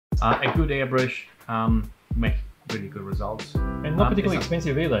A good airbrush make really good results. And not particularly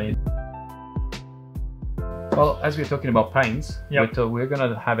expensive either. Well, as we're talking about paints, we're going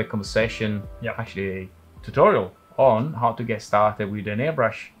to have a conversation, actually a tutorial on how to get started with an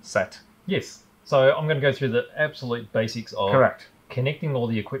airbrush set. Yes. So I'm going to go through the absolute basics of connecting all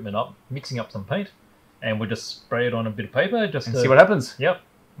the equipment up, mixing up some paint, and we'll just spray it on a bit of paper just to see what happens. Yep.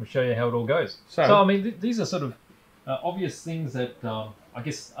 We'll show you how it all goes. So I mean, these are sort of obvious things that I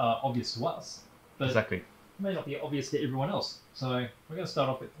guess are obvious to us, but may not be obvious to everyone else. So we're going to start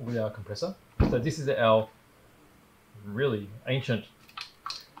off with our compressor. So this is our really ancient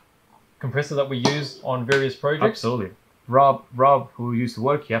compressor that we use on various projects. Absolutely. Rob, who used to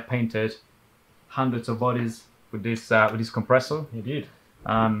work here, painted hundreds of bodies with this compressor. He did.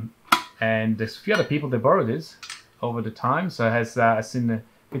 And there's a few other people that borrowed this over the time, so it has seen a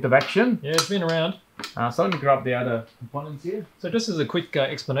bit of action. Yeah, it's been around. So let me grab the other components here. So just as a quick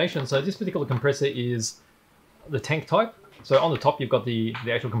explanation, so this particular compressor is the tank type. So on the top you've got the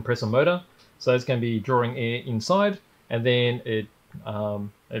actual compressor motor. So it's going to be drawing air inside, and then it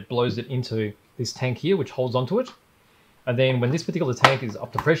blows it into this tank here, which holds onto it. And then when this particular tank is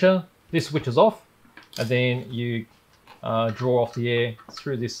up to pressure, this switches off, and then you draw off the air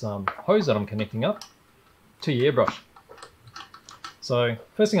through this hose that I'm connecting up to your airbrush. So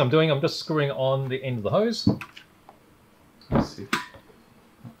first thing I'm doing, I'm just screwing on the end of the hose. Let's see.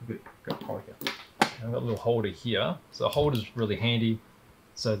 I've got a little holder here. So the holder is really handy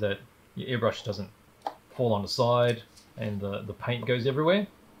so that your airbrush doesn't fall on the side and the paint goes everywhere.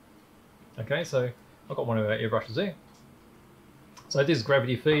 Okay, so I've got one of our airbrushes there. So this is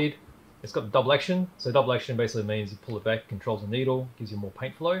gravity feed. It's got double action. So double action basically means you pull it back, controls the needle, gives you more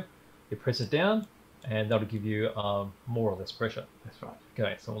paint flow. You press it down, and that'll give you more or less pressure. That's right.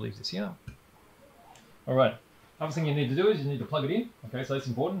 Okay, so we'll leave this here. All right. Other thing you need to do is you need to plug it in. Okay, so that's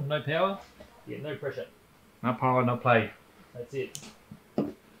important. No power, no pressure. No power, no play. That's it.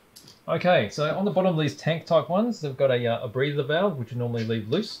 Okay, so on the bottom of these tank type ones, they've got a breather valve, which you normally leave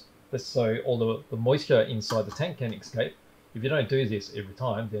loose. That's so all the moisture inside the tank can escape. If you don't do this every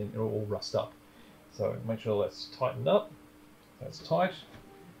time, then it'll all rust up. So make sure that's tightened up. That's tight.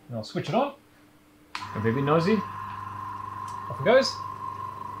 And I'll switch it on. A bit noisy. Off it goes.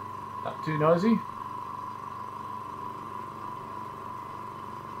 Not too noisy.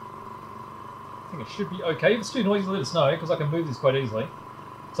 I think it should be okay. If it's too noisy, let us know, because I can move this quite easily.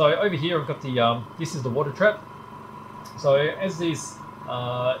 So over here I've got the, this is the water trap. So as this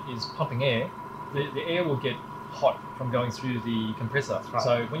is pumping air, the air will get hot from going through the compressor. Right.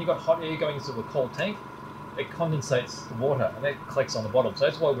 So when you've got hot air going into a cold tank, it condensates the water and that collects on the bottom. So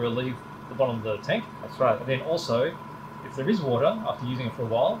that's why we'll leave the bottom of the tank. That's right. And then also, if there is water after using it for a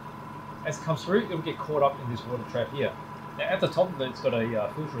while, as it comes through, it'll get caught up in this water trap here. Now at the top of it, it's got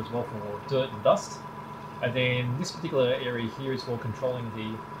a filter as well for dirt and dust. And then this particular area here is for controlling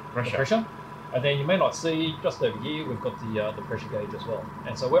the pressure. And then you may not see, just over here, we've got the pressure gauge as well.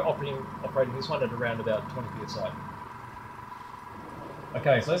 And so we're operating this one at around about 20 psi.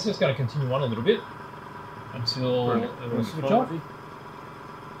 Okay, so that's just going to continue on a little bit until it'll switch off.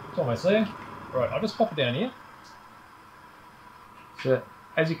 It's almost there. Right, I'll just pop it down here. So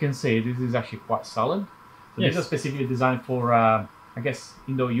as you can see, this is actually quite solid. So these are specifically designed for, I guess,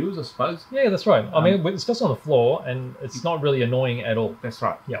 indoor use, I suppose. Yeah, that's right. I mean, it's just on the floor, and it's not really annoying at all. That's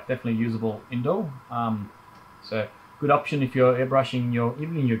right. Yeah, definitely usable indoor. So good option if you're airbrushing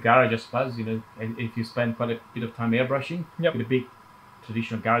even in your garage, I suppose. You know, if you spend quite a bit of time airbrushing, with a big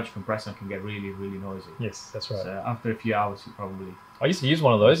traditional garage compressor can get really, really noisy. Yes, that's right. So after a few hours, you probably. I used to use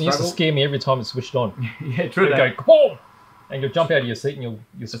one of those. It used to scare me every time it switched on. Yeah, true. It'd go kaboom, and you'll jump out of your seat and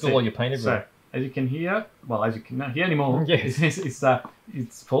you'll spill all your paint everywhere. So, as you can hear, well, as you cannot hear anymore,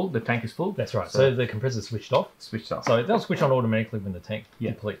 it's full. The tank is full. That's right. So the compressor's switched off. Switched off. So they'll switch on automatically when the tank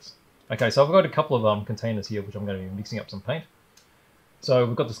depletes. Okay, so I've got a couple of containers here, which I'm going to be mixing up some paint. So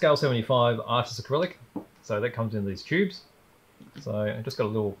we've got the Scale 75 Artist Acrylic. So that comes in these tubes. So I've just got a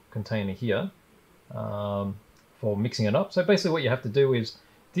little container here for mixing it up. So basically what you have to do is,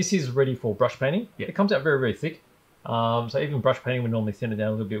 this is ready for brush painting. It comes out very, very thick. So even brush painting, we normally thin it down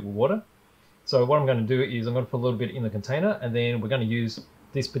a little bit with water. So what I'm going to do is I'm going to put a little bit in the container, and then we're going to use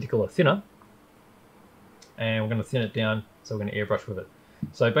this particular thinner, and we're going to thin it down, so we're going to airbrush with it.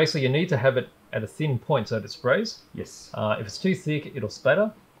 So basically you need to have it at a thin point so that it sprays. Yes. If it's too thick, it'll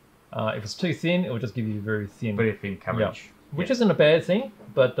spatter. If it's too thin, it will just give you very thin coverage. Which isn't a bad thing,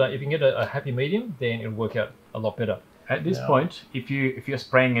 but if you can get a happy medium, then it'll work out a lot better. At this point, if you're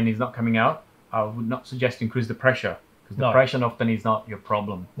spraying and it's not coming out, I would not suggest increase the pressure. The pressure often is not your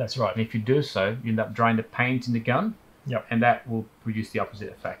problem. That's right. And if you do so, you end up drying the paint in the gun. and that will produce the opposite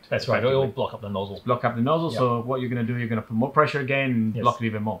effect. That's right. It will block up the nozzle. Block up the nozzle. So what you're going to do, you're going to put more pressure again and block it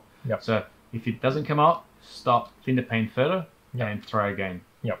even more. So if it doesn't come out, stop, thin the paint further, and try again.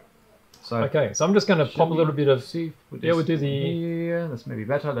 So okay, so I'm just going to pop a little bit of. We'll do the. Yeah, that's maybe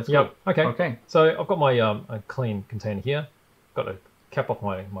better. Let's go. Okay. So I've got my a clean container here. Got to cap off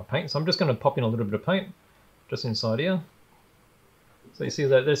my paint. So I'm just going to pop in a little bit of paint, just inside here. So you see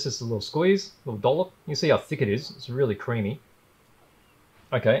that there's just a little squeeze, a little dollop. You see how thick it is. It's really creamy.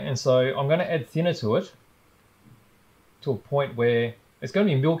 Okay, and so I'm going to add thinner to it, to a point where it's going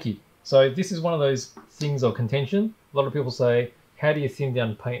to be milky. So this is one of those things of contention. A lot of people say, how do you thin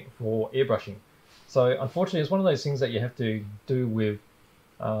down paint for airbrushing? So unfortunately, it's one of those things that you have to do with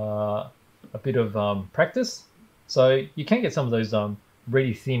a bit of practice. So you can get some of those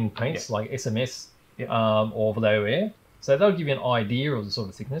really thin paints like SMS or Vallejo Air. So that'll give you an idea of the sort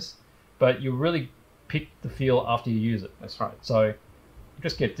of thickness, but you really pick the feel after you use it. That's right. So you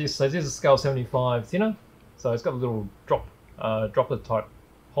just get this. So this is a scale 75 thinner. So it's got a little droplet type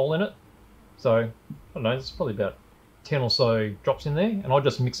hole in it. So I don't know, it's probably about 10 or so drops in there, and I'll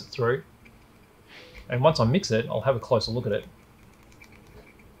just mix it through. And once I mix it, I'll have a closer look at it.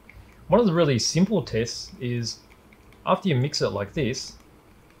 One of the really simple tests is after you mix it like this,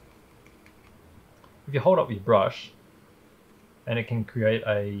 if you hold up your brush, and it can create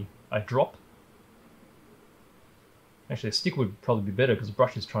a drop. Actually, a stick would probably be better because the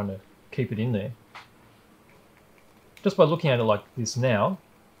brush is trying to keep it in there. Just by looking at it like this now,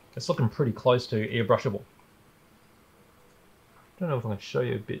 it's looking pretty close to airbrushable. I don't know if I can show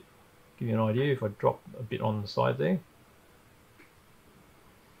you a bit, give you an idea if I drop a bit on the side there.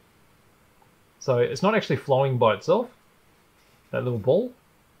 So it's not actually flowing by itself, that little ball.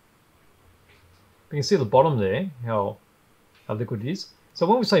 You can see the bottom there, how liquid it is. So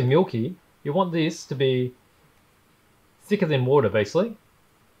when we say milky, you want this to be thicker than water basically,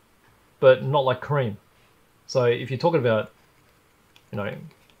 but not like cream. So if you're talking about, you know,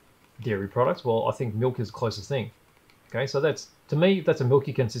 dairy products, well, I think milk is the closest thing. Okay, so that's, to me, that's a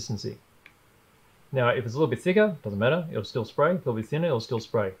milky consistency. Now, if it's a little bit thicker, doesn't matter, it'll still spray. If it's a little bit thinner, it'll still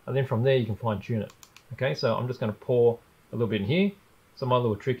spray. And then from there, you can fine tune it. Okay, so I'm just going to pour a little bit in here. So my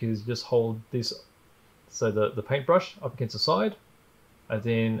little trick is just hold this, so the paintbrush up against the side, and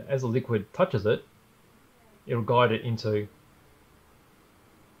then as the liquid touches it, it'll guide it into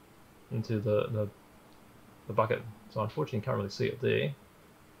the bucket. So unfortunately, you can't really see it there,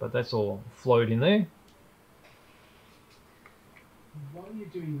 but that's all flowed in there. While you're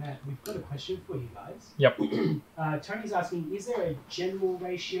doing that, we've got a question for you guys. Yep. Tony's asking, is there a general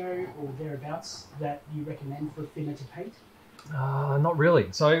ratio or thereabouts that you recommend for thinner to paint? Not really.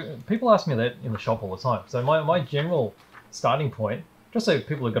 So people ask me that in the shop all the time. So my general starting point, just so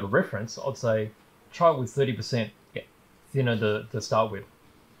people have got a reference, I'd say try it with 30% thinner to start with.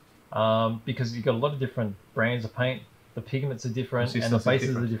 Because you've got a lot of different brands of paint, the pigments are different, and the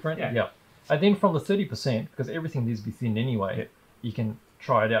bases are different. Yeah. And then from the 30%, because everything needs to be thinned anyway, you can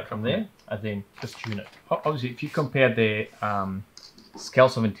try it out from there and then just tune it. Obviously, if you compare the scale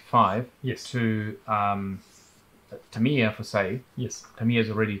 75 to Tamiya, for say, Tamiya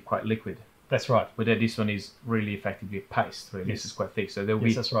is already quite liquid. That's right. But this one is really effectively a paste. Really, this is quite thick. So there will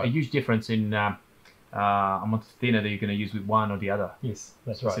be a huge difference in amount of thinner that you're going to use with one or the other. Yes,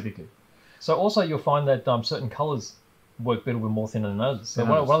 that's specifically. Right. So also you'll find that certain colours work better with more thinner than others. So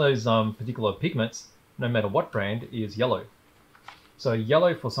one of those particular pigments, no matter what brand, is yellow. So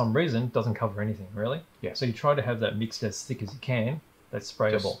yellow, for some reason, doesn't cover anything, really. Yeah. So you try to have that mixed as thick as you can. That's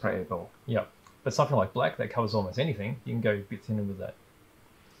sprayable. Just sprayable. Yeah. But something like black, that covers almost anything. You can go a bit thinner with that.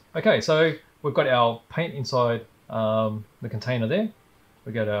 Okay, so we've got our paint inside the container there.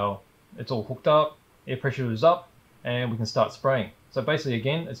 We got it's all hooked up, air pressure is up, and we can start spraying. So basically,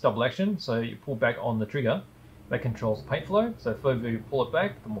 again, it's double action. So you pull back on the trigger, that controls paint flow. So the further you pull it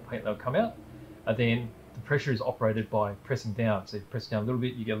back, the more paint that will come out. And then the pressure is operated by pressing down. So you press it down a little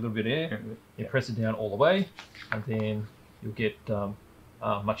bit, you get a little bit of air. You press it down all the way, and then you'll get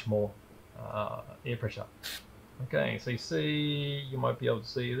much more air pressure. Okay, so you see, you might be able to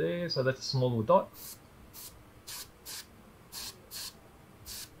see there. So that's a small little dot.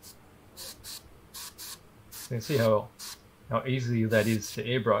 So you can see how easy that is to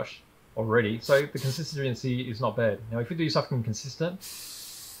airbrush already. So the consistency is not bad. Now, if you do something consistent,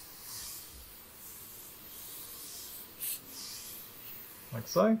 like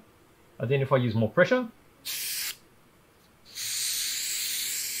so, and then if I use more pressure,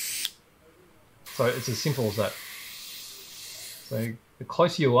 so it's as simple as that. So the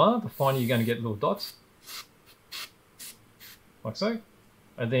closer you are, the finer you're going to get little dots, like so.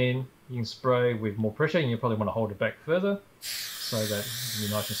 And then you can spray with more pressure, and you probably want to hold it back further so that it can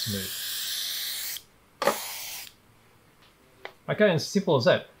be nice and smooth. Okay, and it's simple as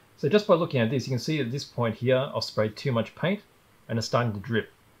that. So just by looking at this, you can see at this point here, I've sprayed too much paint and it's starting to drip.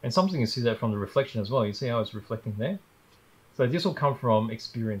 And sometimes you can see that from the reflection as well. You see how it's reflecting there? So this will come from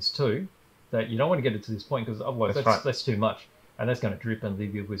experience too, that you don't want to get it to this point because otherwise that's too much. And that's going to drip and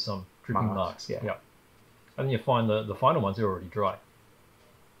leave you with some dripping marks. Yeah. And then you find the final ones are already dry.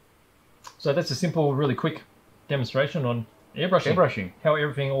 So that's a simple, really quick demonstration on airbrushing. How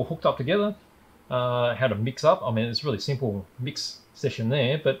everything all hooked up together, how to mix up. I mean, it's a really simple mix session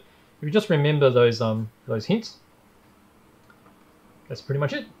there, but if you just remember those hints, that's pretty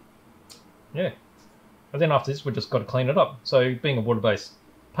much it. Yeah. And then after this, we've just got to clean it up. So being a water-based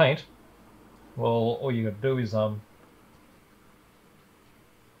paint, well, all you got to do is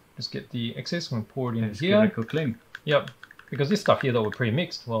just get the excess and pour it in here. Give it a good clean. Yep. Because this stuff here that we're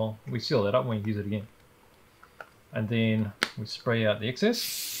pre-mixed, well, we seal that up when we use it again. And then we spray out the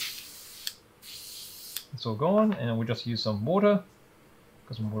excess. It's all gone, and we'll just use some water.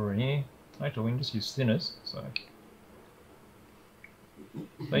 Got some water in here. Actually, we can just use thinners. So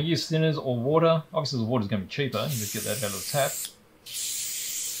use thinners or water. Obviously, the water's going to be cheaper. You just get that out of the tap.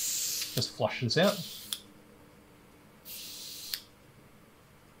 Just flush this out.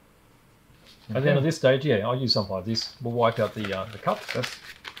 Okay. And then at this stage, yeah, I'll use something like this. We'll wipe out the cup. Put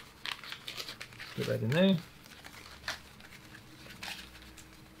that in there.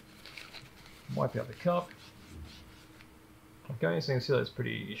 Wipe out the cup. Okay, so you can see that's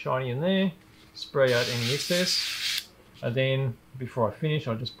pretty shiny in there. Spray out any excess. And then before I finish,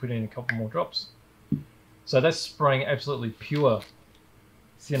 I'll just put in a couple more drops. So that's spraying absolutely pure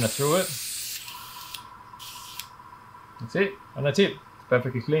thinner through it. That's it. And that's it.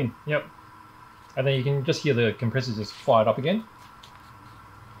 Perfectly clean. Yep. And then you can just hear the compressor just fired up again.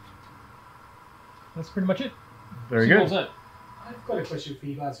 That's pretty much it. Very good. I've got a question for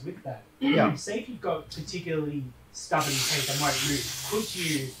you guys with that. Yeah. Say if you've got particularly stubborn paint that won't move, could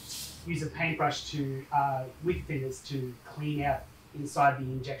you use a paintbrush to with thinners to clean out inside the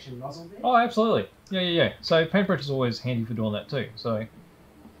injection nozzle there? Oh, absolutely. Yeah. So paintbrush is always handy for doing that too. So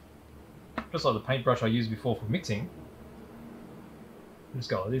just like the paintbrush I used before for mixing, just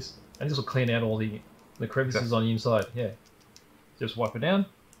go like this. And this will clean out all the crevices on the inside. Yeah. Just wipe it down.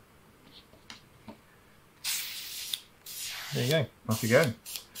 There you go. Off you go.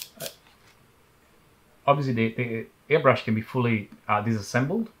 Obviously, the airbrush can be fully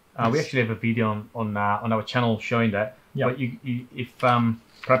disassembled. We actually have a video on our channel showing that. Yep. But if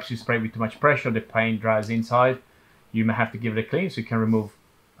perhaps you spray with too much pressure, the paint dries inside, you may have to give it a clean. So you can remove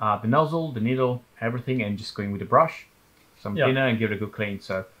the nozzle, the needle, everything, and just go in with a brush, some thinner, and give it a good clean.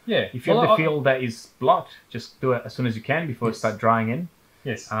 So if you have the feel that is blocked, just do it as soon as you can before it starts drying in.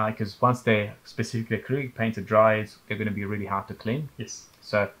 Yes. Because once they specifically acrylic paints are dry, they're going to be really hard to clean. Yes.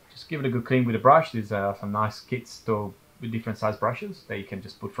 So just give it a good clean with a brush. There's some nice kits with different size brushes that you can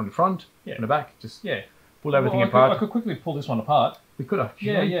just put from the front, from the back. Just pull everything apart. I could quickly pull this one apart. We could have.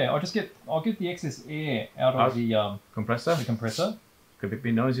 Yeah. I'll get the excess air out of the compressor. The compressor. Could be a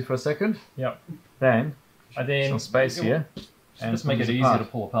bit noisy for a second. Yep. Then some space here. And just make it easier to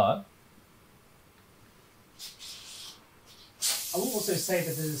pull apart. I will also say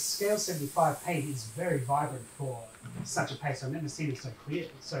that the scale 75 paint is very vibrant for such a paste. I've never seen it so clear,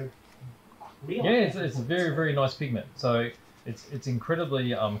 so clear. Yeah, it's a very, very nice pigment. So it's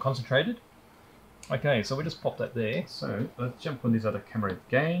incredibly concentrated. Okay, so we just pop that there. So let's jump on this other camera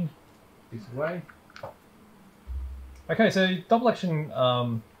again. This way. Okay, so double action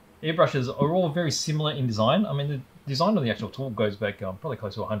airbrushes are all very similar in design. I mean, the design of the actual tool goes back probably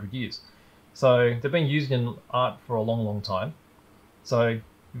close to 100 years. So they've been used in art for a long, long time. So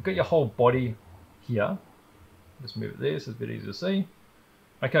you've got your whole body here. Just move it there so it's a bit easier to see.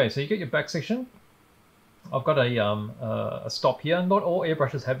 Okay, so you get your back section. I've got a stop here. Not all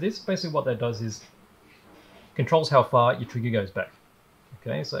airbrushes have this. Basically what that does is controls how far your trigger goes back.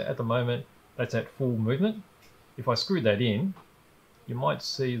 Okay, so at the moment that's at full movement. If I screw that in, you might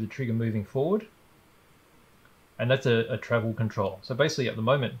see the trigger moving forward. And that's a travel control. So basically at the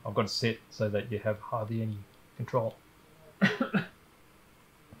moment I've got it set so that you have hardly any control.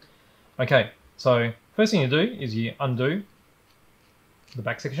 Okay, so first thing you do is you undo the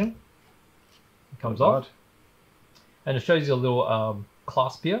back section. It comes off. And it shows you a little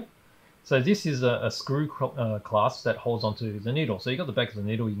clasp here. So this is a screw clasp that holds onto the needle. So you got the back of the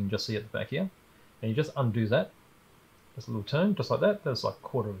needle, you can just see at the back here. And you just undo that. Just a little turn, just like that. That's like a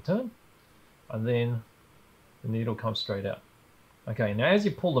quarter of a turn. And then the needle comes straight out. Okay, now as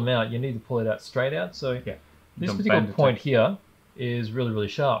you pull them out, you need to pull it out straight out. So this particular point here, is really, really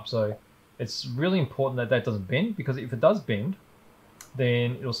sharp. So it's really important that that doesn't bend, because if it does bend,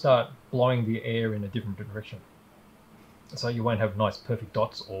 then it'll start blowing the air in a different direction. So you won't have nice perfect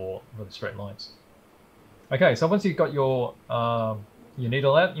dots or really straight lines. Okay, so once you've got your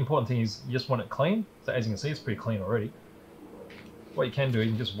needle out, the important thing is you just want it clean. So as you can see, it's pretty clean already. What you can do, you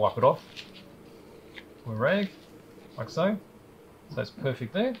can just wipe it off with a rag, like so. So it's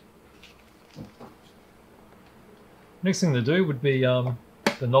perfect there. Next thing to do would be the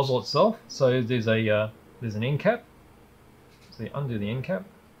nozzle itself. So there's an end cap. So you undo the end cap.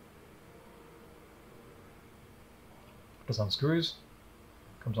 Just unscrews.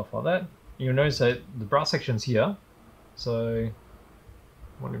 Comes off like that. You'll notice that the brass section's here. So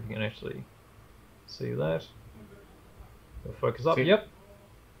I wonder if you can actually see that. It'll focus up. Yep.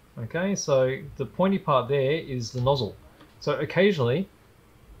 Okay, so the pointy part there is the nozzle. So occasionally,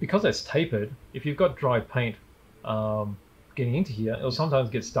 because it's tapered, if you've got dry paint getting into here, it'll sometimes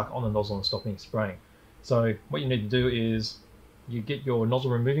get stuck on the nozzle and stop any spraying. So what you need to do is you get your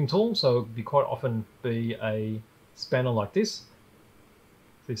nozzle removing tool. So it'll be quite often be a spanner like this.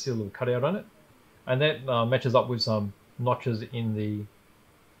 So you see a little cutout on it, and that matches up with some notches in the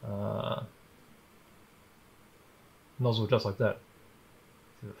nozzle, just like that.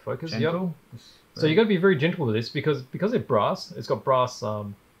 See the focus? Gentle. Yep. So you got to be very gentle with this because it's brass. It's got brass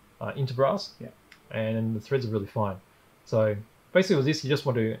into brass. Yeah. And the threads are really fine. So basically with this, you just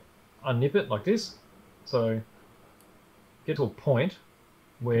want to unnip it like this. So get to a point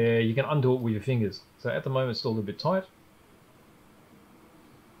where you can undo it with your fingers. So at the moment, it's still a little bit tight.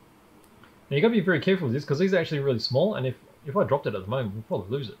 Now you got to be very careful with this because these are actually really small, and if I dropped it at the moment, we'll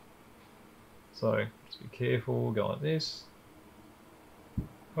probably lose it. So just be careful, go like this.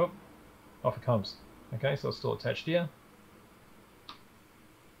 Oh, off it comes. Okay, so it's still attached here.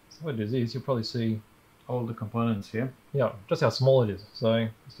 So what it is, you'll probably see all the components here. Yeah, just how small it is. So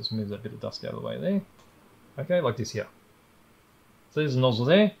let's just move that bit of dust out of the way there. Okay, like this here. So there's a nozzle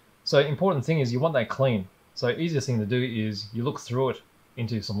there. So important thing is you want that clean. So easiest thing to do is you look through it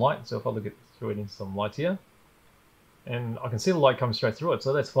into some light. So if I look through it into some light here, and I can see the light coming straight through it,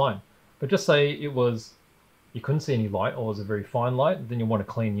 so that's fine. But just say it was, you couldn't see any light, or it was a very fine light, then you want to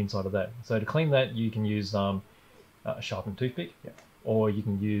clean the inside of that. So to clean that, you can use a sharpened toothpick, yeah, or you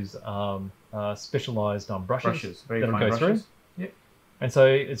can use specialized brushes very that'll fine go brushes. through. Yeah. And so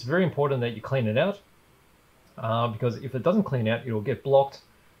it's very important that you clean it out, because if it doesn't clean out, it will get blocked.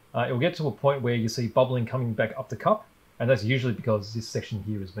 It will get to a point where you see bubbling coming back up the cup, and that's usually because this section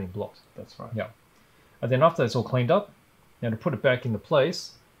here is being blocked. That's right. Yeah. And then after it's all cleaned up, now to put it back into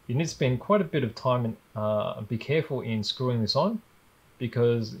place, you need to spend quite a bit of time and be careful in screwing this on,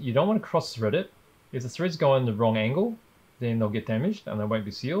 because you don't want to cross thread it. If the threads go in the wrong angle, then they'll get damaged and they won't be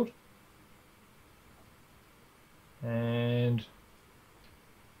sealed. And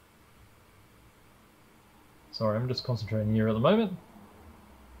sorry, I'm just concentrating here at the moment.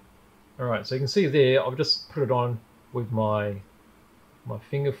 All right, so you can see there, I've just put it on with my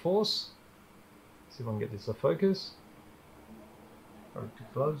finger force. See if I can get this to focus. Too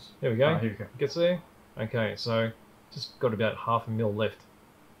close. There we go. Here we go. Gets there. Okay, so just got about 1/2 mil left,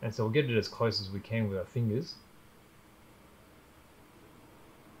 and so we'll get it as close as we can with our fingers.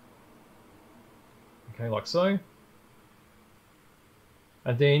 Okay, like so.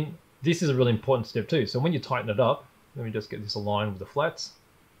 And then this is a really important step too. So when you tighten it up, let me just get this aligned with the flats.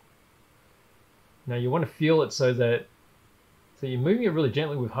 Now you want to feel it so you're moving it really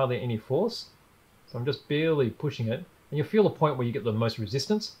gently with hardly any force. So I'm just barely pushing it, and you'll feel the point where you get the most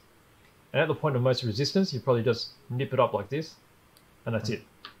resistance. And at the point of most resistance, you probably just nip it up like this, and that's it.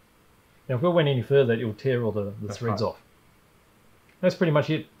 Now if we went any further, it will tear all the threads off. That's pretty much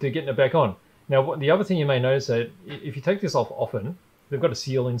it to getting it back on. Now the other thing you may notice that if you take this off often, they've got a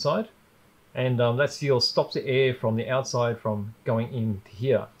seal inside, and that seal stops the air from the outside from going into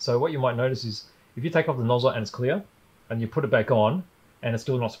here. So what you might notice is if you take off the nozzle and it's clear, and you put it back on, and it's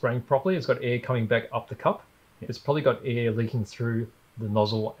still not spraying properly, it's got air coming back up the cup. Yeah. It's probably got air leaking through the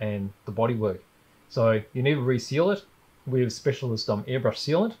nozzle and the bodywork. So you need to reseal it with specialist airbrush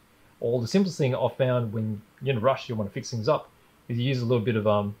sealant. Or the simplest thing I've found when you're in a rush, you want to fix things up, is you use a little bit of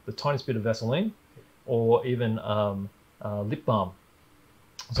the tiniest bit of Vaseline, or even lip balm.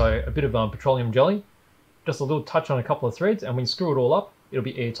 So a bit of petroleum jelly, just a little touch on a couple of threads, and when you screw it all up, it'll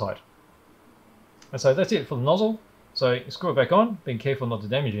be airtight. And so that's it for the nozzle. So you screw it back on, being careful not to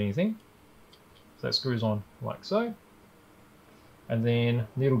damage anything. So it screws on like so. And then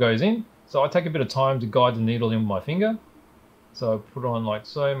needle goes in. So I take a bit of time to guide the needle in with my finger. So I put it on like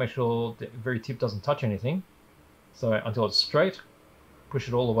so, make sure the very tip doesn't touch anything. So until it's straight, push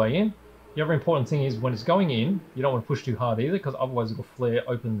it all the way in. The other important thing is when it's going in, you don't want to push too hard either, because otherwise it will flare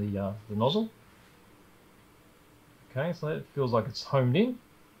open the nozzle. Okay, so that feels like it's homed in,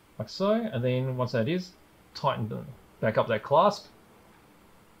 like so, and then once that is, tighten back up that clasp,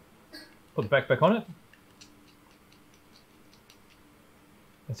 put the back on it.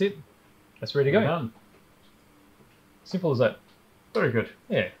 That's it. That's ready to go. Done. Simple as that. Very good.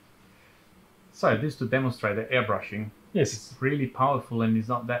 Yeah. So this to demonstrate that airbrushing. Yes. It's really powerful and it's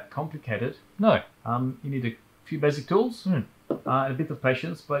not that complicated. No. You need a few basic tools, a bit of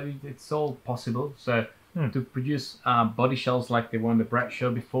patience, but it's all possible. So to produce body shells like the one that Brad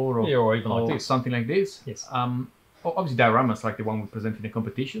showed before, or even like this, something like this. Yes. Obviously dioramas like the one we present in the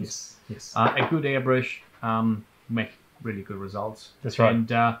competitions. Yes. A good airbrush make really good results. That's right.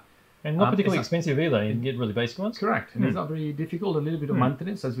 And not particularly expensive either. You can get really basic ones. Correct. And it's not very difficult. A little bit of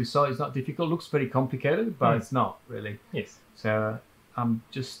maintenance, as we saw, it's not difficult. Looks very complicated, but it's not really. Yes. So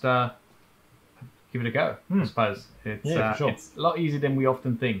just give it a go. I suppose it's for sure. It's a lot easier than we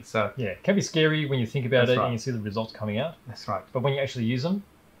often think. So yeah, it can be scary when you think about That's it right. and you see the results coming out. That's right. But when you actually use them,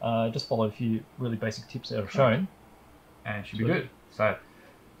 just follow a few really basic tips that I've shown, and it should be good. So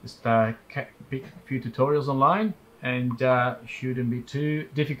just pick a few tutorials online. And shouldn't be too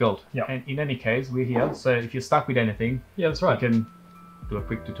difficult. Yeah. And in any case, we're here. So if you're stuck with anything, that's right. you can do a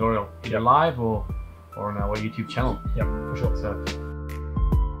quick tutorial either live or on our YouTube channel. Yeah, for sure. So